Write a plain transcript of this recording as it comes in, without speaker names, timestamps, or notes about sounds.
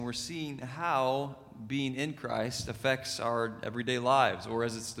we're seeing how being in Christ affects our everyday lives, or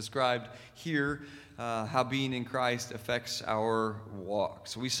as it's described here, how being in Christ affects our walk.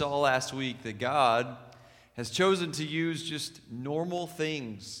 So we saw last week that God has chosen to use just normal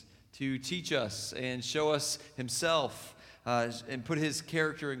things to teach us and show us himself and put his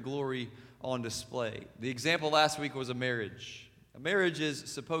character and glory on display. The example last week was a marriage. A marriage is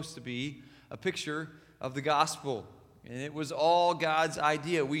supposed to be a picture of the gospel, and it was all God's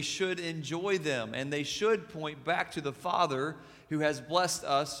idea. We should enjoy them, and they should point back to the Father who has blessed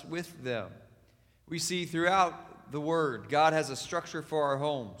us with them. We see throughout the Word, God has a structure for our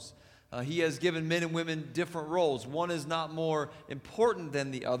homes. He has given men and women different roles. One is not more important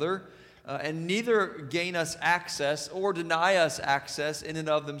than the other, and neither gain us access or deny us access in and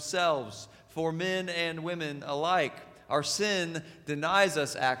of themselves, for men and women alike. Our sin denies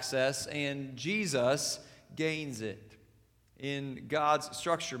us access, and Jesus gains it. In God's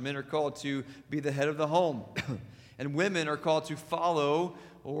structure, men are called to be the head of the home, and women are called to follow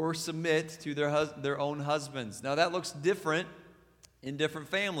or submit to their own husbands. Now, that looks different in different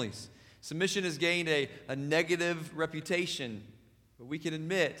families. Submission has gained a negative reputation, but we can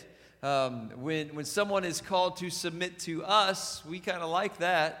admit when someone is called to submit to us, we kind of like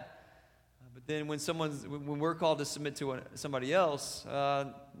that. But then when we're called to submit to somebody else,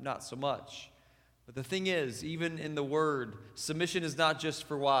 not so much. But the thing is, even in the Word, submission is not just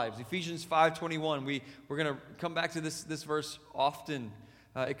for wives. Ephesians 5:21, we're going to come back to this verse often.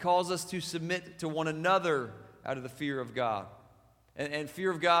 It calls us to submit to one another out of the fear of God. And fear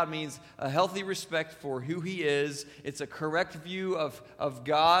of God means a healthy respect for who he is. It's a correct view of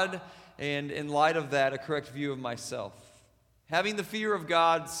God, and in light of that, a correct view of myself. Having the fear of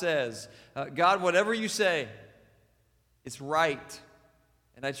God says, God, whatever you say, it's right.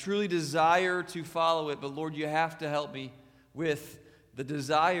 And I truly desire to follow it, but Lord, you have to help me with the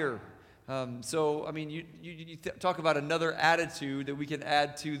desire. You talk about another attitude that we can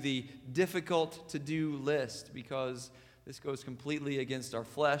add to the difficult to-do list, because this goes completely against our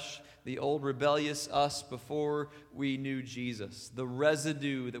flesh, the old rebellious us before we knew Jesus. The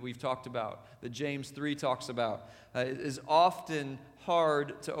residue that we've talked about, that James 3 talks about, is often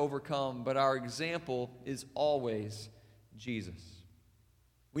hard to overcome, but our example is always Jesus.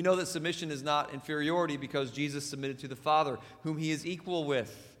 We know that submission is not inferiority because Jesus submitted to the Father, whom he is equal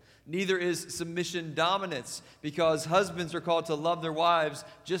with. Neither is submission dominance, because husbands are called to love their wives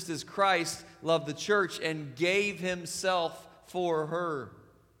just as Christ loved the church and gave himself for her.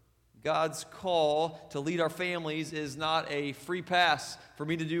 God's call to lead our families is not a free pass for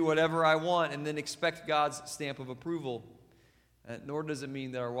me to do whatever I want and then expect God's stamp of approval. Nor does it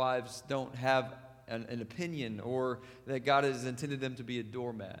mean that our wives don't have an opinion or that God has intended them to be a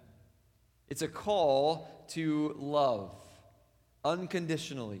doormat. It's a call to love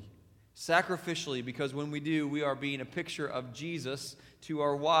unconditionally, sacrificially, because when we do, we are being a picture of Jesus to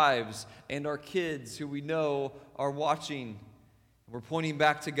our wives and our kids who we know are watching. We're pointing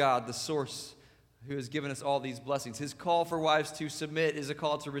back to God, the source who has given us all these blessings. His call for wives to submit is a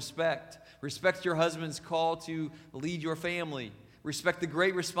call to respect. Respect your husband's call to lead your family. Respect the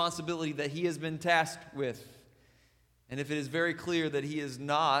great responsibility that he has been tasked with. And if it is very clear that he is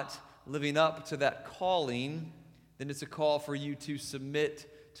not living up to that calling, then it's a call for you to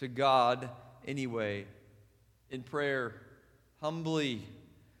submit to God anyway, in prayer, humbly,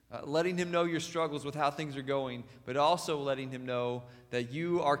 letting him know your struggles with how things are going, but also letting him know that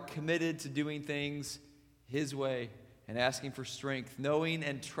you are committed to doing things his way and asking for strength, knowing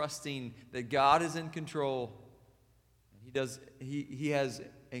and trusting that God is in control. He has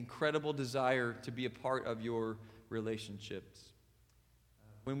incredible desire to be a part of your relationships.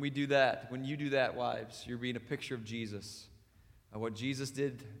 When you do that, wives, you're being a picture of Jesus, what Jesus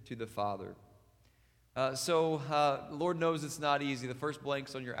did to the Father. Lord knows it's not easy. The first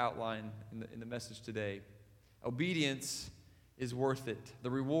blank's on your outline in the message today. Obedience is worth it. The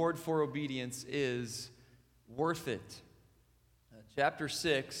reward for obedience is worth it. Chapter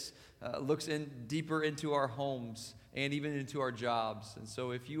 6 looks deeper into our homes and even into our jobs. And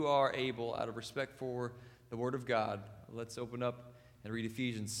so if you are able, out of respect for the Word of God, let's open up and read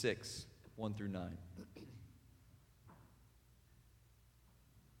Ephesians 6, 1 through 9.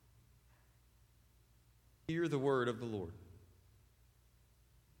 Hear the word of the Lord.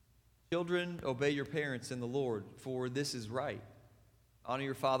 Children, obey your parents in the Lord, for this is right. Honor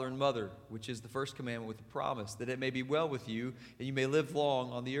your father and mother, which is the first commandment with a promise, that it may be well with you and you may live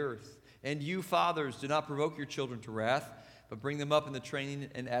long on the earth. And you, fathers, do not provoke your children to wrath, but bring them up in the training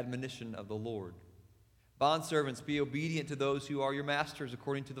and admonition of the Lord. Bondservants, be obedient to those who are your masters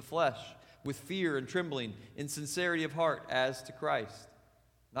according to the flesh, with fear and trembling, in sincerity of heart, as to Christ.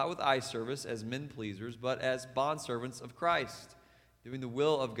 not with eye service as men pleasers, but as bondservants of Christ, doing the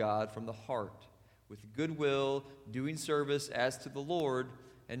will of God from the heart, with good will, doing service as to the Lord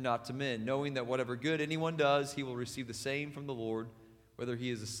and not to men, knowing that whatever good anyone does, he will receive the same from the Lord, whether he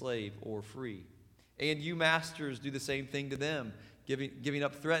is a slave or free. And you masters do the same thing to them, giving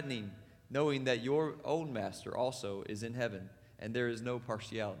up threatening, knowing that your own master also is in heaven, and there is no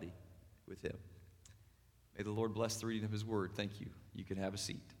partiality with him. May the Lord bless the reading of his word. Thank you. You can have a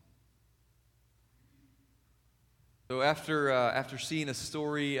seat. So after seeing a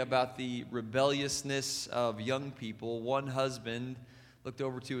story about the rebelliousness of young people, one husband looked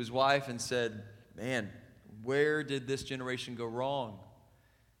over to his wife and said, "Man, where did this generation go wrong?"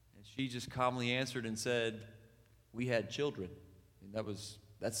 And she just calmly answered and said, "We had children." And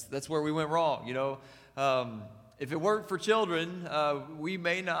that's where we went wrong. If it weren't for children, we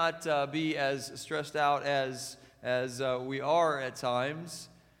may not be as stressed out as we are at times.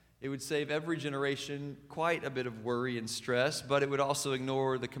 It would save every generation quite a bit of worry and stress, but it would also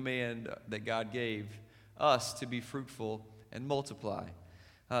ignore the command that God gave us to be fruitful and multiply.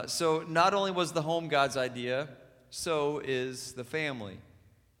 So not only was the home God's idea, so is the family.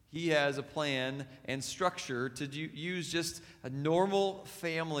 He has a plan and structure to use just a normal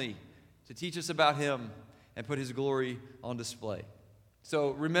family to teach us about Him and put His glory on display.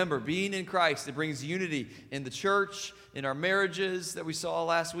 So remember, being in Christ, it brings unity in the church, in our marriages that we saw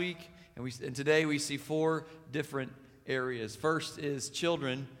last week, and today we see 4 different areas. First is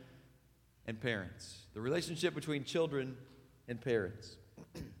children and parents, the relationship between children and parents.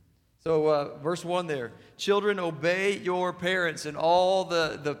 So verse 1 there, children, obey your parents. And all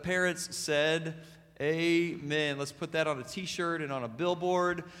the parents said, amen. Let's put that on a t-shirt and on a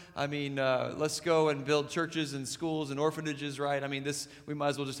billboard. Let's go and build churches and schools and orphanages, right? We might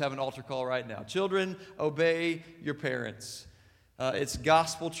as well just have an altar call right now. Children, obey your parents. It's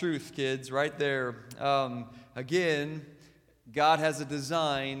gospel truth, kids, right there. Again, God has a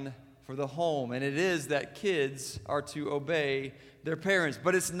design for the home, and it is that kids are to obey their parents.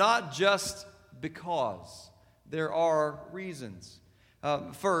 But it's not just because. There are reasons.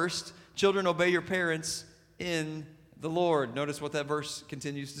 First, children, obey your parents in the Lord. Notice what that verse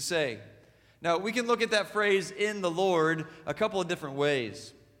continues to say. Now, we can look at that phrase, in the Lord, a couple of different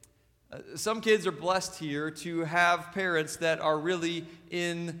ways. Some kids are blessed here to have parents that are really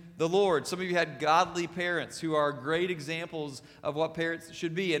in the Lord. Some of you had godly parents who are great examples of what parents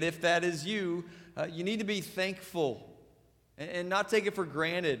should be. And if that is you, you need to be thankful and not take it for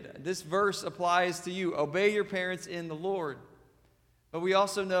granted. This verse applies to you. Obey your parents in the Lord. But we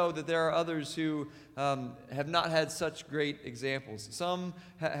also know that there are others who have not had such great examples. Some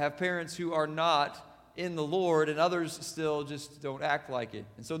have parents who are not in the Lord, and others still just don't act like it.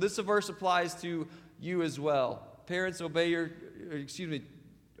 And so this verse applies to you as well. Parents, obey your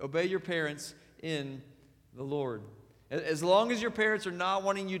parents in the Lord. As long as your parents are not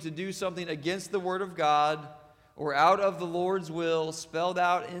wanting you to do something against the Word of God or out of the Lord's will spelled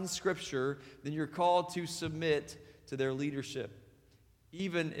out in Scripture, then you're called to submit to their leadership,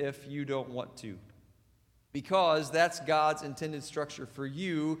 even if you don't want to, because that's God's intended structure for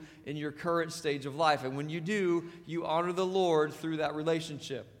you in your current stage of life. And when you do, you honor the Lord through that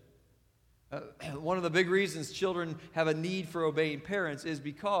relationship. One of the big reasons children have a need for obeying parents is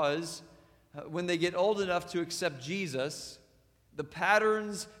because when they get old enough to accept Jesus, the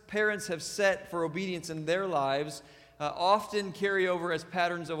patterns parents have set for obedience in their lives often carry over as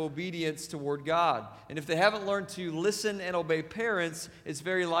patterns of obedience toward God. And if they haven't learned to listen and obey parents, it's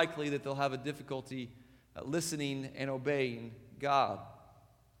very likely that they'll have a difficulty listening and obeying God.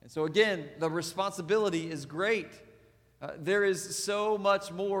 And so again, the responsibility is great. There is so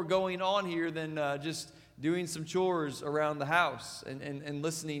much more going on here than just doing some chores around the house and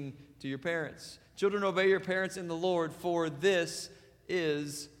listening to your parents. Children, obey your parents in the Lord, for this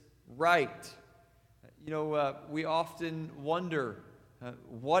is right. We often wonder,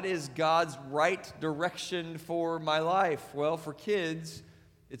 what is God's right direction for my life? Well, for kids,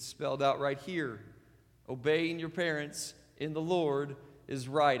 it's spelled out right here. Obeying your parents in the Lord is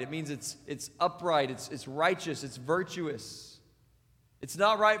right. It means it's upright, it's righteous, it's virtuous. It's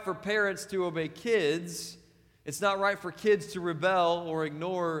not right for parents to obey kids. It's not right for kids to rebel or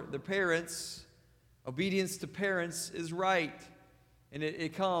ignore their parents. Obedience to parents is right. And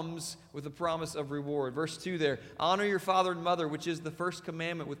it comes with a promise of reward. Verse 2 there, honor your father and mother, which is the first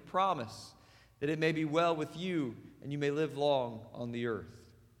commandment, with promise that it may be well with you and you may live long on the earth.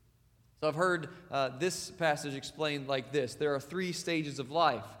 So I've heard this passage explained like this. There are 3 stages of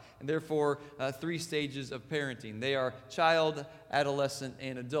life. and therefore 3 stages of parenting. They are child, adolescent,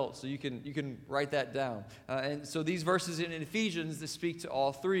 and adult. So you can write that down. And so these verses in Ephesians that speak to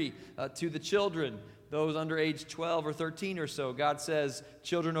all 3. To the children, those under age 12 or 13 or so, God says,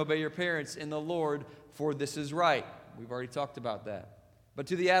 "Children, obey your parents in the Lord, for this is right." We've already talked about that. But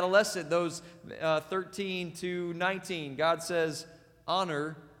to the adolescent, those 13 to 19, God says,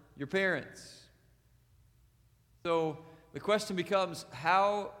 "Honor your parents." So the question becomes,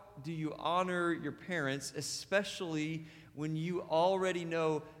 how do you honor your parents, especially when you already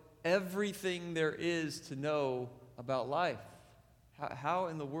know everything there is to know about life? How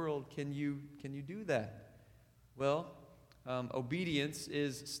in the world can you do that? Well, obedience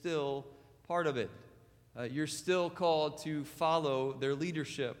is still part of it. You're still called to follow their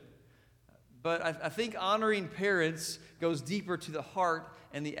leadership. But I think honoring parents goes deeper to the heart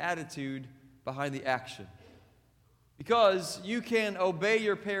and the attitude behind the action. Because you can obey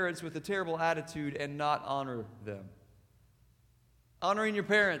your parents with a terrible attitude and not honor them. Honoring your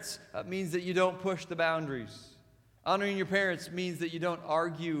parents means that you don't push the boundaries. Honoring your parents means that you don't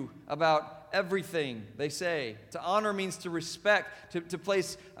argue about everything they say. To honor means to respect, to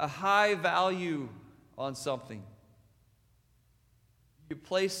place a high value on something. You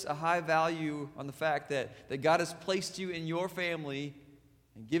place a high value on the fact that God has placed you in your family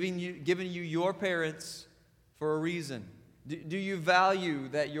and given you your parents for a reason. Do you value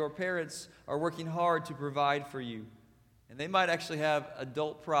that your parents are working hard to provide for you? And they might actually have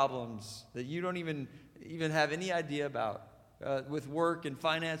adult problems that you don't even have any idea about, with work and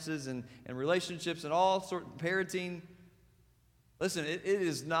finances and relationships and all sorts of parenting. Listen, it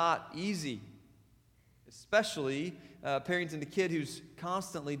is not easy, especially parenting a kid who's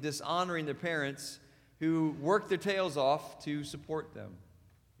constantly dishonoring their parents, who work their tails off to support them.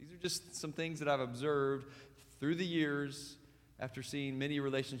 These are just some things that I've observed through the years after seeing many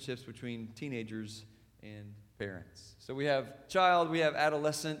relationships between teenagers and parents. So we have child, we have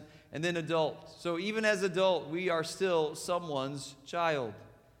adolescent, and then adult. So even as adult, we are still someone's child.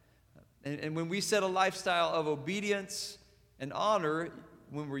 And when we set a lifestyle of obedience and honor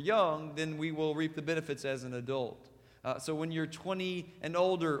when we're young, then we will reap the benefits as an adult. So when you're 20 and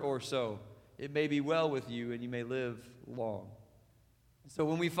older or so, it may be well with you and you may live long. So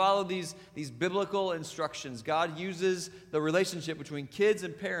when we follow these biblical instructions, God uses the relationship between kids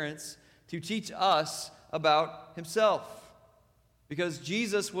and parents to teach us about himself. Because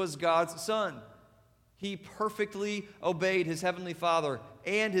Jesus was God's son. He perfectly obeyed his heavenly Father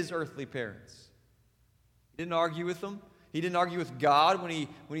and his earthly parents. He didn't argue with them. He didn't argue with God when he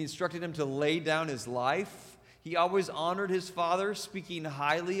instructed him to lay down his life. He always honored his Father, speaking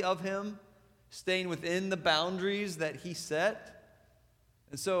highly of him, staying within the boundaries that he set.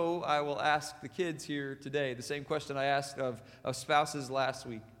 And so I will ask the kids here today the same question I asked of spouses last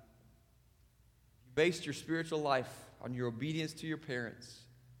week. You based your spiritual life on your obedience to your parents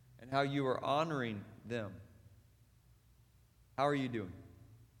and how you are honoring them. How are you doing?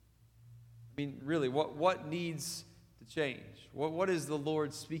 I mean, really, what needs to change? What is the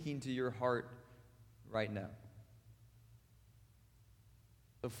Lord speaking to your heart right now?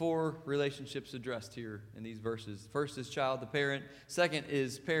 The 4 relationships addressed here in these verses. First is child to parent. Second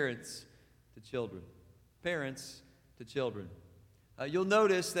is parents to children. Parents to children. You'll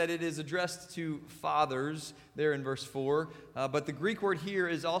notice that it is addressed to fathers there in verse 4, but the Greek word here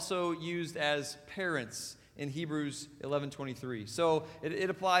is also used as parents in Hebrews 11:23. So it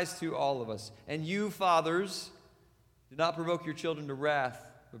applies to all of us. And you, fathers, do not provoke your children to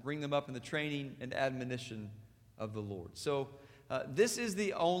wrath, but bring them up in the training and admonition of the Lord. So this is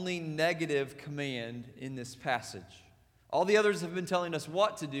the only negative command in this passage. All the others have been telling us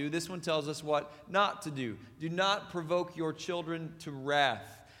what to do. This one tells us what not to do. Do not provoke your children to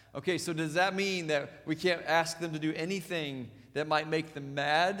wrath. Okay, so does that mean that we can't ask them to do anything that might make them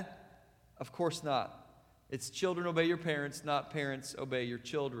mad? Of course not. It's children obey your parents, not parents obey your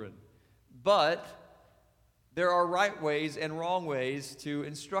children. But there are right ways and wrong ways to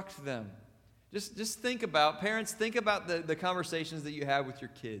instruct them. Just think about the conversations that you have with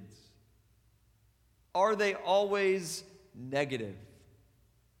your kids. Are they always negative?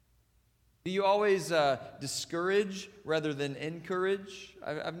 Do you always discourage rather than encourage?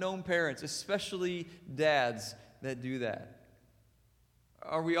 I've known parents, especially dads, that do that.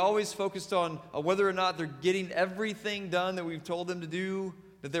 Are we always focused on whether or not they're getting everything done that we've told them to do,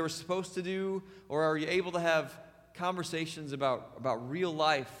 that they were supposed to do? Or are you able to have conversations about real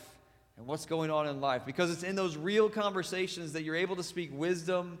life and what's going on in life? Because it's in those real conversations that you're able to speak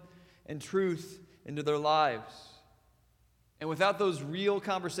wisdom and truth into their lives. And without those real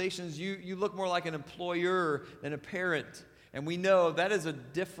conversations, you look more like an employer than a parent. And we know that is a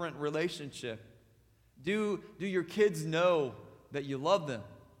different relationship. Do your kids know that you love them?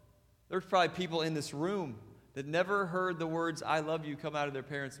 There's probably people in this room that never heard the words, I love you, come out of their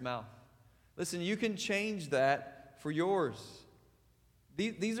parents' mouth. Listen, you can change that for yours.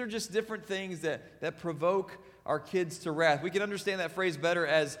 These are just different things that provoke our kids to wrath. We can understand that phrase better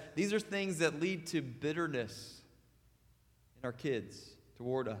as these are things that lead to bitterness in our kids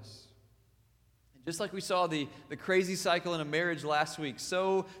toward us. And just like we saw the crazy cycle in a marriage last week,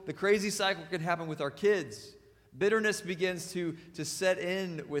 so the crazy cycle can happen with our kids. Bitterness begins to set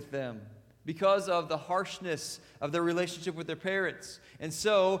in with them because of the harshness of their relationship with their parents. And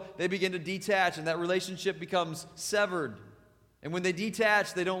so they begin to detach, and that relationship becomes severed. And when they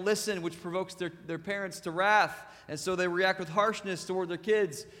detach, they don't listen, which provokes their parents to wrath. And so they react with harshness toward their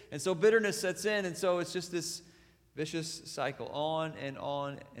kids. And so bitterness sets in, and so it's just this vicious cycle. On and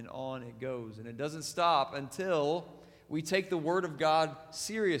on and on it goes. And it doesn't stop until we take the Word of God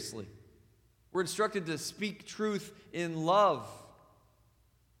seriously. We're instructed to speak truth in love.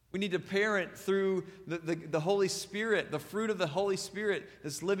 We need to parent through the Holy Spirit, the fruit of the Holy Spirit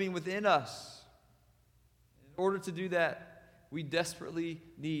that's living within us. In order to do that, we desperately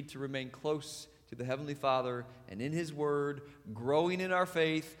need to remain close to the Heavenly Father and in His Word, growing in our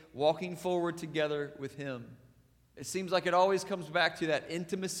faith, walking forward together with Him. It seems like it always comes back to that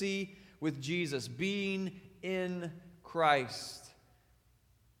intimacy with Jesus, being in Christ.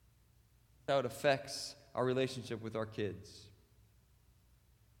 How it affects our relationship with our kids.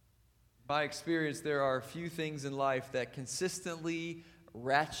 In my experience, there are a few things in life that consistently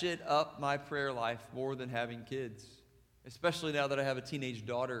ratchet up my prayer life more than having kids, especially now that I have a teenage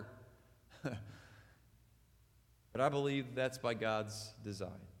daughter. But I believe that's by God's design.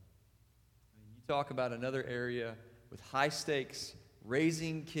 You talk about another area with high stakes,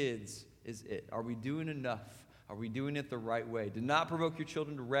 raising kids is it. Are we doing enough? Are we doing it the right way? Do not provoke your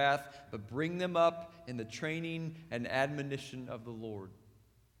children to wrath, but bring them up in the training and admonition of the Lord.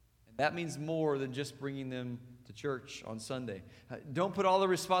 And that means more than just bringing them to church on Sunday. Don't put all the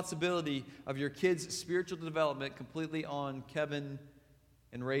responsibility of your kids' spiritual development completely on Kevin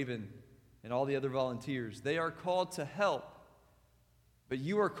and Raven and all the other volunteers. They are called to help, but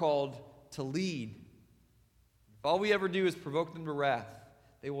you are called to lead. If all we ever do is provoke them to wrath,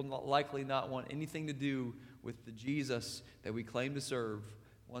 they will likely not want anything to do with the Jesus that we claim to serve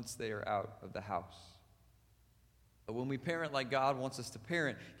once they are out of the house. But when we parent like God wants us to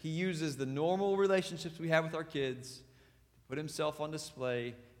parent, He uses the normal relationships we have with our kids to put Himself on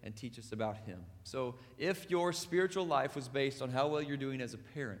display and teach us about Him. So if your spiritual life was based on how well you're doing as a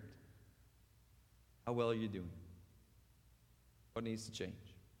parent, how well are you doing? What needs to change?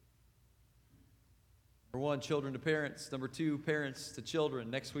 Number one, children to parents. Number two, parents to children.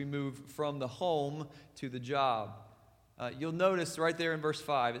 Next, we move from the home to the job. You'll notice right there in verse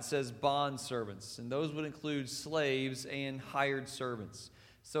 5, it says bond servants, and those would include slaves and hired servants.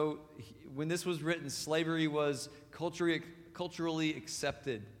 So when this was written, slavery was culturally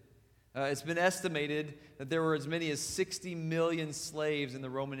accepted. It's been estimated that there were as many as 60 million slaves in the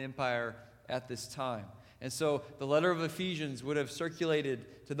Roman Empire at this time. And so the letter of Ephesians would have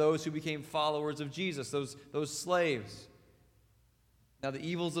circulated to those who became followers of Jesus, those slaves. Now, the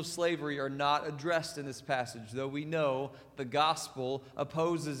evils of slavery are not addressed in this passage, though we know the gospel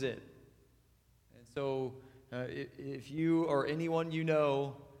opposes it. And so if you or anyone you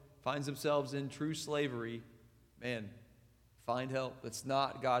know finds themselves in true slavery, man, find help. That's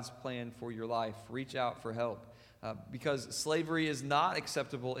not God's plan for your life. Reach out for help. Because slavery is not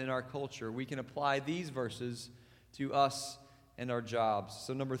acceptable in our culture, we can apply these verses to us and our jobs.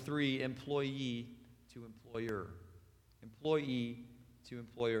 So number 3, employee to employer. Employee to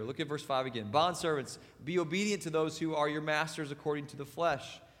employer. Look at verse 5 again. Bondservants, be obedient to those who are your masters according to the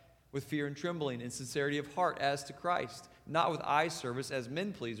flesh, with fear and trembling, and sincerity of heart as to Christ, not with eye service as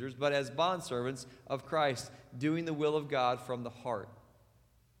men pleasers, but as bondservants of Christ, doing the will of God from the heart.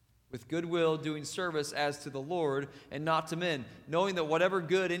 With goodwill, doing service as to the Lord and not to men, knowing that whatever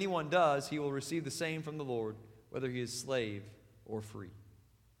good anyone does, he will receive the same from the Lord, whether he is slave or free.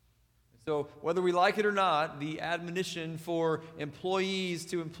 So whether we like it or not, the admonition for employees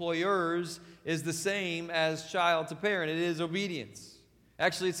to employers is the same as child to parent. It is obedience.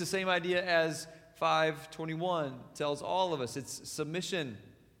 Actually, it's the same idea as 5:21 tells all of us. It's submission.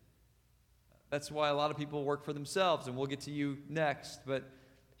 That's why a lot of people work for themselves, and we'll get to you next. But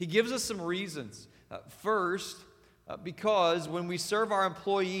he gives us some reasons. First, because when we serve our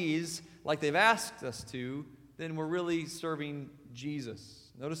employees like they've asked us to, then we're really serving Jesus.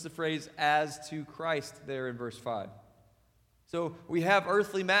 Notice the phrase, as to Christ, there in verse 5. So we have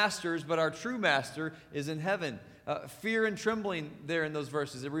earthly masters, but our true master is in heaven. fear and trembling there in those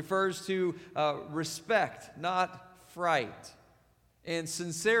verses. It refers to respect, not fright. And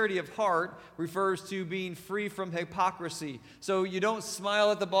sincerity of heart refers to being free from hypocrisy. So you don't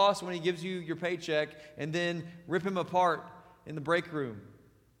smile at the boss when he gives you your paycheck and then rip him apart in the break room.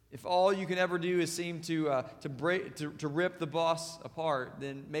 If all you can ever do is seem to rip the boss apart,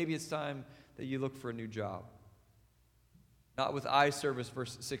 then maybe it's time that you look for a new job. Not with eye service,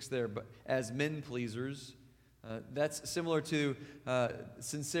 verse 6 there, but as men pleasers. That's similar to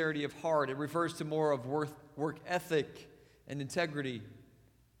sincerity of heart. It refers to more of work ethic and integrity.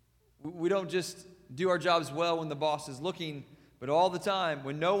 We don't just do our jobs well when the boss is looking, but all the time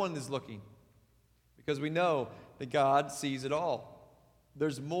when no one is looking, because we know that God sees it all.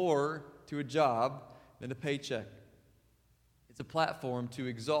 There's more to a job than a paycheck. It's a platform to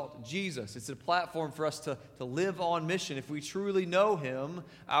exalt Jesus. It's a platform for us to live on mission. If we truly know Him,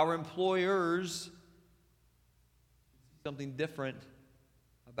 our employers see something different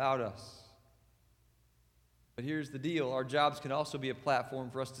about us. But here's the deal. Our jobs can also be a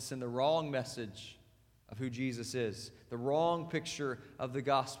platform for us to send the wrong message of who Jesus is, the wrong picture of the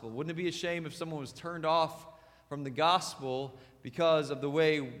gospel. Wouldn't it be a shame if someone was turned off from the gospel because of the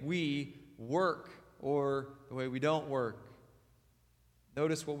way we work or the way we don't work?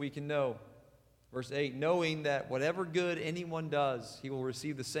 Notice what we can know. Verse 8, knowing that whatever good anyone does, he will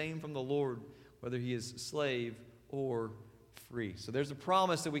receive the same from the Lord, whether he is slave or free. So there's a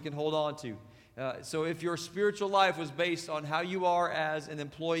promise that we can hold on to. So if your spiritual life was based on how you are as an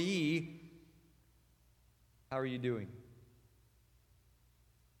employee, how are you doing?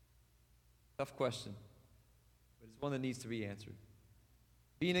 Tough question, but it's one that needs to be answered.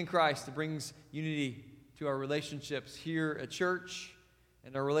 Being in Christ, it brings unity to our relationships here at church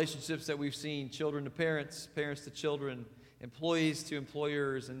and our relationships that we've seen, children to parents, parents to children, employees to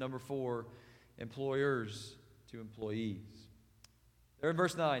employers, and number 4, employers to employees. There in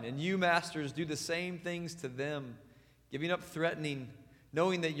verse 9, and you masters do the same things to them, giving up threatening,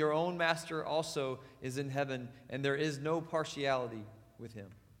 knowing that your own master also is in heaven, and there is no partiality with him.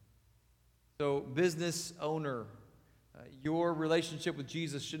 So business owner, your relationship with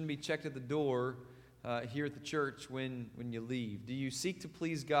Jesus shouldn't be checked at the door here at the church when you leave. Do you seek to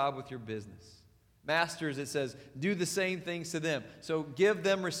please God with your business? Masters, it says, do the same things to them. So give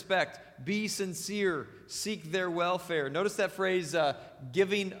them respect. Be sincere. Seek their welfare. Notice that phrase,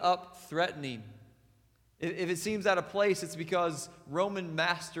 giving up threatening. If it seems out of place, it's because Roman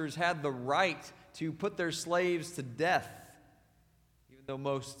masters had the right to put their slaves to death, even though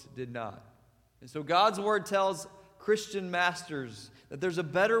most did not. And so God's word tells Christian masters that there's a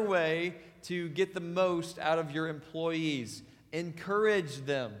better way to get the most out of your employees. Encourage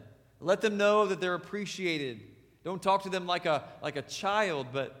them. Let them know that they're appreciated. Don't talk to them like a child,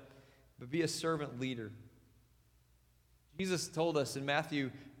 but be a servant leader. Jesus told us in Matthew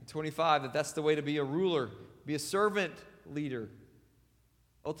 25 that that's the way to be a ruler. Be a servant leader.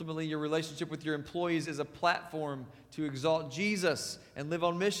 Ultimately, your relationship with your employees is a platform to exalt Jesus and live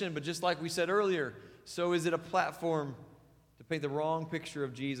on mission. But just like we said earlier, so is it a platform to paint the wrong picture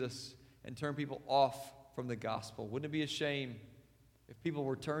of Jesus and turn people off from the gospel. Wouldn't it be a shame if people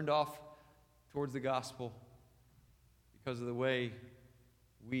were turned off towards the gospel because of the way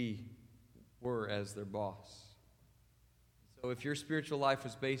we were as their boss? So if your spiritual life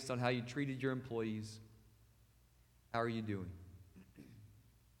was based on how you treated your employees, how are you doing?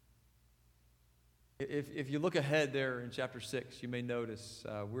 If you look ahead there in chapter 6, you may notice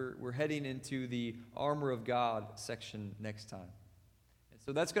we're heading into the armor of God section next time.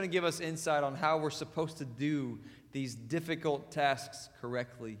 So that's going to give us insight on how we're supposed to do these difficult tasks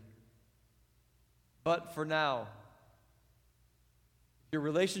correctly. But for now, if your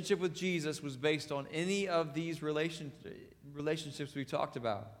relationship with Jesus was based on any of these relationships we talked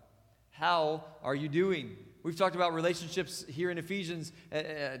about, how are you doing? We've talked about relationships here in Ephesians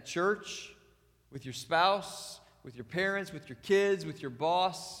at church, with your spouse, with your parents, with your kids, with your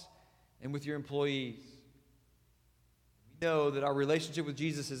boss, and with your employees. Know that our relationship with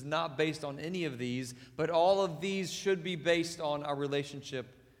Jesus is not based on any of these, but all of these should be based on our relationship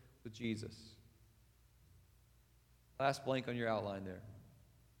with Jesus. Last blank on your outline there.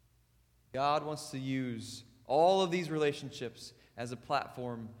 God wants to use all of these relationships as a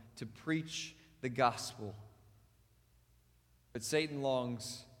platform to preach the gospel, but Satan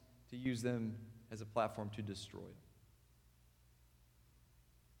longs to use them as a platform to destroy it.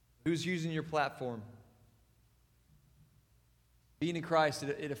 Who's using your platform? Being in Christ,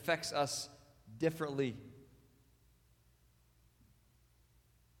 it affects us differently.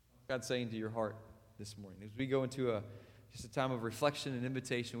 God's saying to your heart this morning, as we go into just a time of reflection and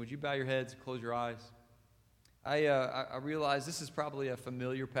invitation, would you bow your heads, close your eyes? I realize this is probably a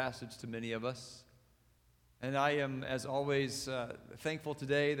familiar passage to many of us. And I am, as always, thankful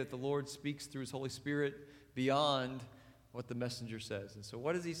today that the Lord speaks through His Holy Spirit beyond what the messenger says. And so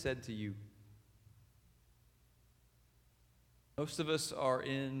what has He said to you? Most of us are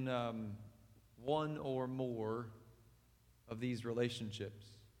in one or more of these relationships.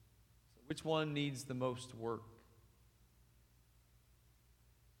 So which one needs the most work?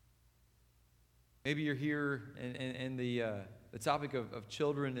 Maybe you're here and the topic of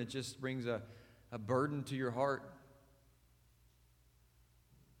children, it just brings a burden to your heart.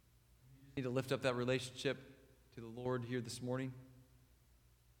 You need to lift up that relationship to the Lord here this morning.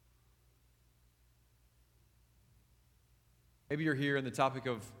 Maybe you're here and the topic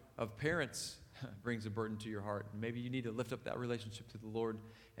of parents brings a burden to your heart. Maybe you need to lift up that relationship to the Lord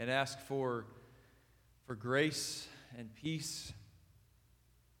and ask for grace and peace,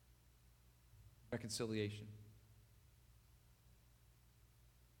 reconciliation.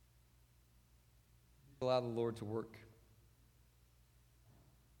 Allow the Lord to work.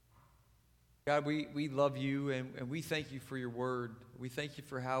 God, we love you and we thank you for your word. We thank you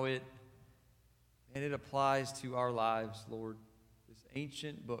for how it applies to our lives, Lord. This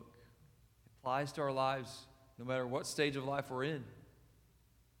ancient book applies to our lives no matter what stage of life we're in.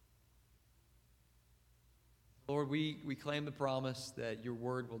 Lord, we claim the promise that your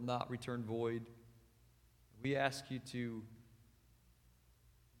word will not return void. We ask you to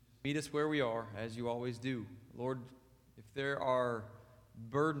meet us where we are, as you always do. Lord, if there are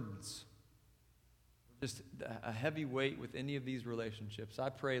burdens, just a heavy weight with any of these relationships, I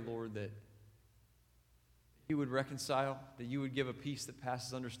pray, Lord, that you would reconcile, that you would give a peace that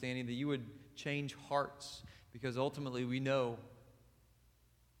passes understanding, that you would change hearts, because ultimately we know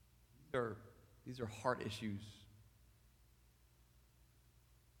these are heart issues.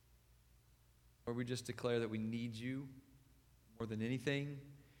 Lord, we just declare that we need you more than anything.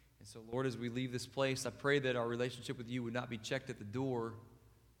 And so, Lord, as we leave this place, I pray that our relationship with you would not be checked at the door,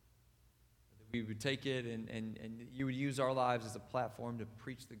 that we would take it and you would use our lives as a platform to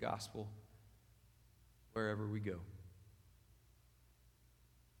preach the gospel wherever we go.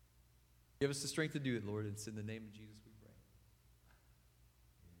 Give us the strength to do it, Lord. It's in the name of Jesus we